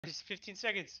Just 15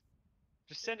 seconds.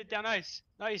 Just send it down ice.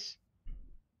 Nice.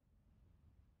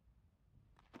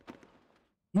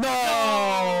 No!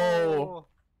 Oh.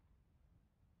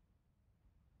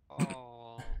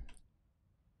 Oh.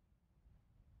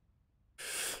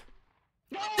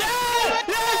 Yeah!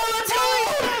 Let's go!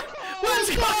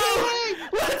 Let's go!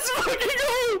 Let's fucking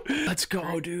go! Let's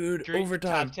go, dude.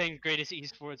 Overtime. Top 10 greatest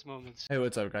esports moments. Hey,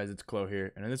 what's up, guys? It's Chloe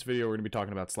here, and in this video, we're gonna be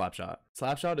talking about Slapshot.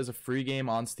 Slapshot is a free game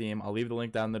on Steam. I'll leave the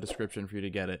link down in the description for you to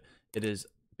get it. It is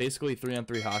basically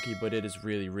 3-on-3 hockey, but it is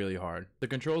really, really hard. The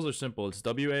controls are simple. It's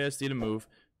WASD to move,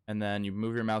 and then you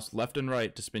move your mouse left and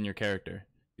right to spin your character.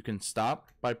 You can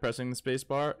stop by pressing the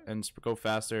spacebar and go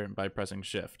faster by pressing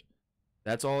shift.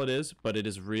 That's all it is, but it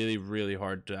is really, really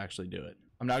hard to actually do it.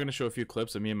 I'm now going to show a few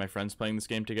clips of me and my friends playing this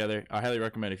game together. I highly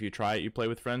recommend if you try it, you play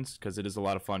with friends, because it is a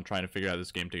lot of fun trying to figure out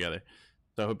this game together.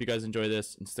 So I hope you guys enjoy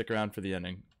this, and stick around for the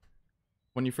ending.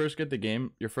 When you first get the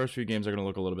game, your first few games are going to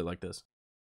look a little bit like this.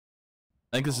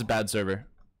 I think this is bad server.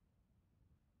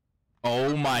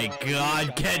 Oh my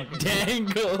god, get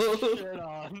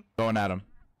dangled! Going at him.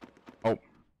 Oh.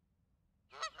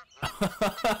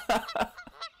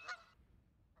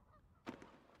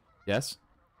 Yes?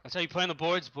 That's how you play on the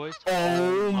boards, boys.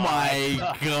 Oh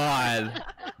my god.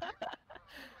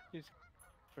 He's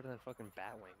for that fucking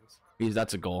bat wings.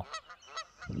 That's a goal.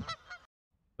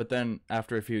 But then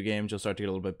after a few games, you'll start to get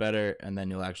a little bit better, and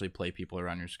then you'll actually play people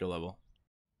around your skill level.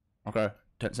 Okay,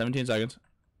 17 seconds.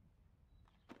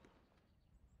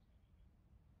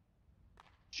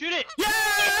 Shoot it!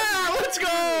 Yeah! Let's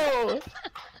go!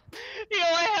 Yo,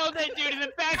 I held that dude in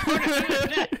the back corner of the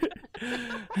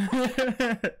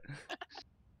net.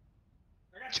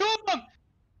 Two of them!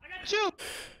 I got two!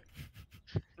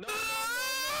 No!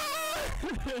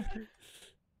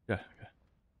 Okay.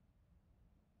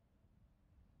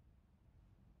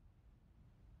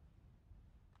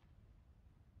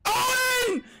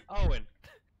 Owen! Owen.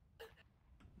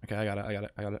 Okay, I got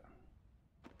it.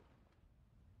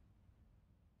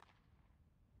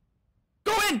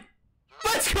 Go in!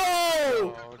 Let's go!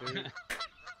 Oh, dude.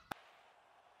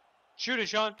 Shoot it,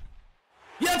 Sean.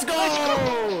 Let's go!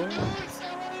 Let's go!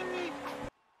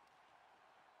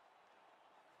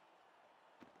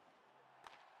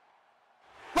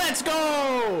 Let's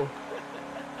go!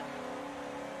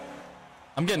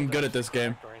 I'm getting good at this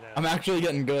game. I'm actually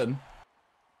getting good.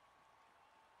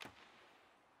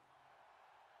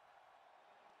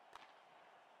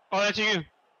 Oh, that's you.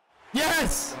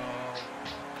 Yes!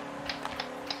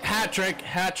 Hat trick,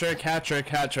 hat trick, hat trick,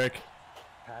 hat trick.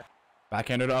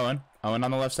 Backhander to Owen. Owen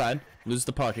on the left side. Loses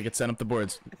the puck. It gets sent up the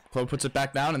boards. Chloe puts it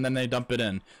back down, and then they dump it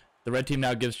in. The red team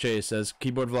now gives chase as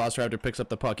keyboard velociraptor picks up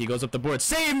the puck. He goes up the board.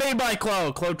 Save made by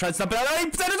Chloe. Chloe tries to dump it out.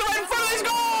 He sent it right in front of the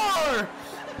score!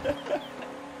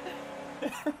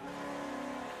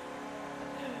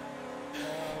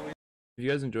 If you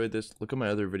guys enjoyed this, look at my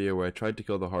other video where I tried to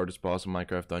kill the hardest boss in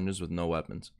Minecraft Dungeons with no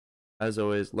weapons. As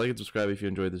always, like and subscribe if you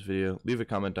enjoyed this video. Leave a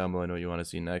comment down below, I know what you want to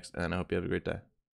see next, and I hope you have a great day.